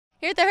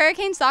Here at the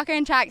Hurricane Soccer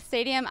and Track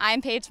Stadium,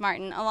 I'm Paige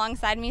Martin.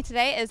 Alongside me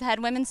today is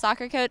head women's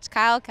soccer coach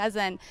Kyle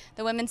Cousin.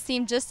 The women's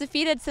team just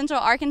defeated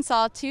Central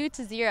Arkansas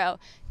 2-0.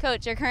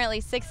 Coach, you're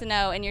currently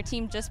 6-0 and your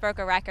team just broke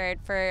a record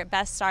for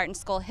best start in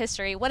school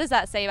history. What does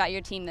that say about your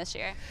team this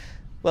year?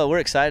 Well, we're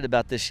excited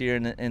about this year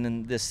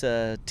and this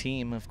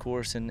team, of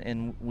course,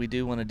 and we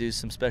do want to do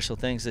some special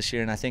things this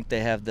year, and I think they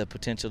have the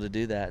potential to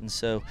do that. And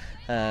so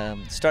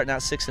starting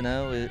out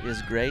 6-0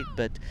 is great,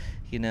 but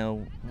you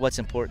know what's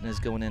important is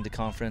going into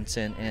conference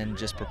and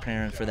just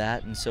preparing for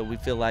that. And so we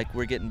feel like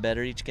we're getting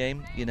better each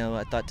game. You know,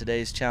 I thought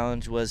today's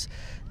challenge was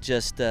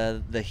just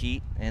the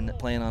heat and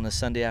playing on a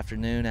Sunday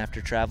afternoon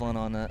after traveling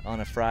on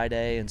a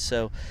Friday, and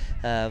so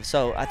I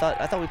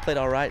thought we played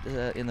all right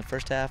in the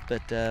first half,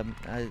 but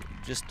I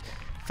just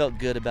felt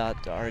good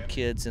about our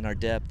kids and our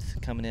depth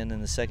coming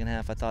in the second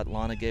half. I thought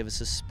Lana gave us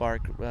a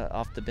spark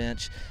off the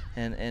bench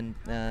and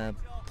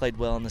played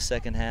well in the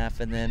second half,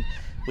 and then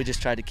we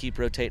just tried to keep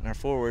rotating our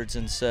forwards,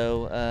 and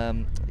so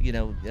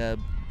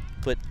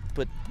put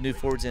new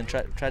forwards in,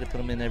 try to put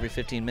them in every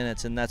 15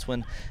 minutes, and that's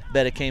when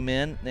Betta came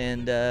in,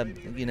 and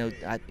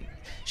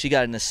she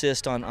got an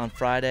assist on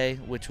Friday,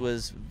 which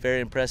was very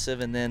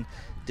impressive, and then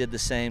did the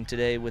same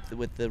today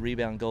with the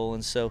rebound goal.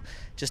 And so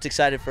just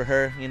excited for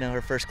her,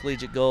 her first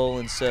collegiate goal.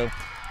 And so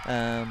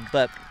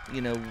but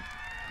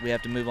we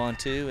have to move on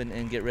too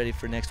and get ready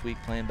for next week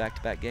playing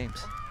back-to-back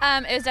games.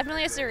 It was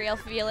definitely a surreal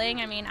feeling.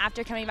 I mean,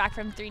 after coming back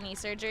from 3 knee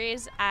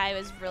surgeries, I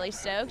was really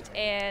stoked,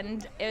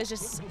 and it was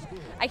just,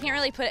 I can't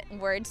really put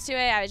words to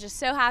it. I was just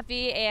so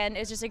happy, and it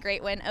was just a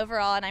great win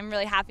overall, and I'm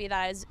really happy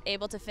that I was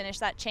able to finish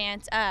that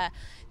chance.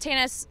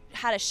 Tanis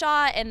had a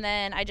shot, and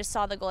then I just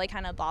saw the goalie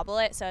kind of bobble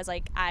it, so I was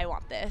like, I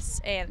want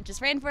this, and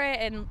just ran for it,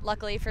 and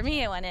luckily for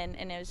me, it went in,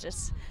 and it was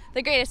just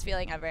the greatest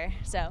feeling ever.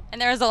 So.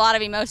 And there was a lot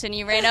of emotion.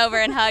 You ran over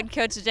and hugged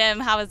Coach Jim.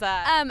 How was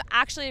that?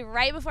 Actually,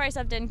 right before I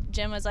stepped in,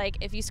 Jim was like,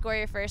 if you score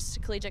your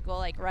first collegiate goal,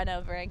 like, run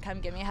over and come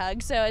give me a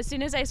hug. So as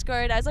soon as I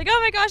scored, I was like, oh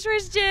my gosh,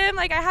 where's Jim?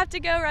 Like, I have to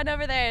go run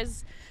over there.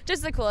 It's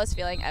just the coolest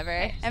feeling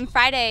ever. And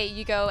Friday,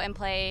 you go and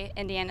play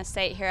Indiana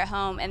State here at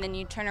home, and then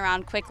you turn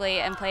around quickly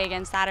and play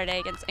again Saturday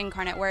against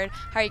Incarnate Word.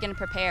 How are you going to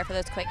prepare for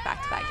those quick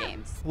back-to-back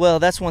games? Well,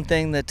 that's one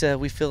thing that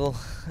we feel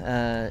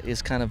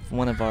is kind of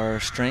one of our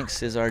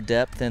strengths is our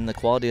depth and the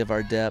quality of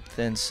our depth.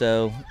 And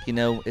so,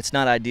 it's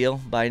not ideal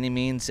by any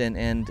means,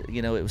 and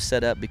it was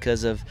set up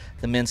because of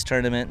the men's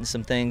tournament and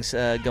some things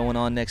going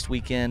on next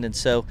weekend. And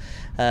so,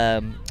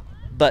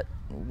 but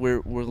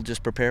we'll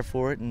just prepare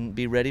for it and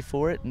be ready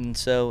for it. And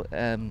so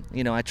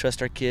I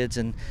trust our kids,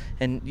 and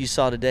you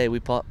saw today we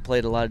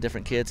played a lot of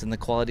different kids and the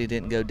quality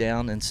didn't go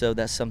down, and so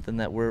that's something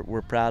that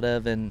we're proud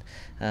of, and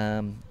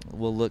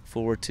we'll look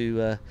forward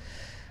to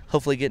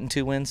hopefully getting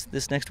 2 wins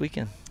this next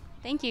weekend.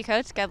 Thank you,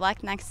 Coach. Good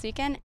luck next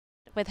weekend.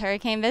 With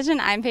Hurricane Vision,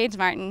 I'm Paige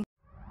Martin.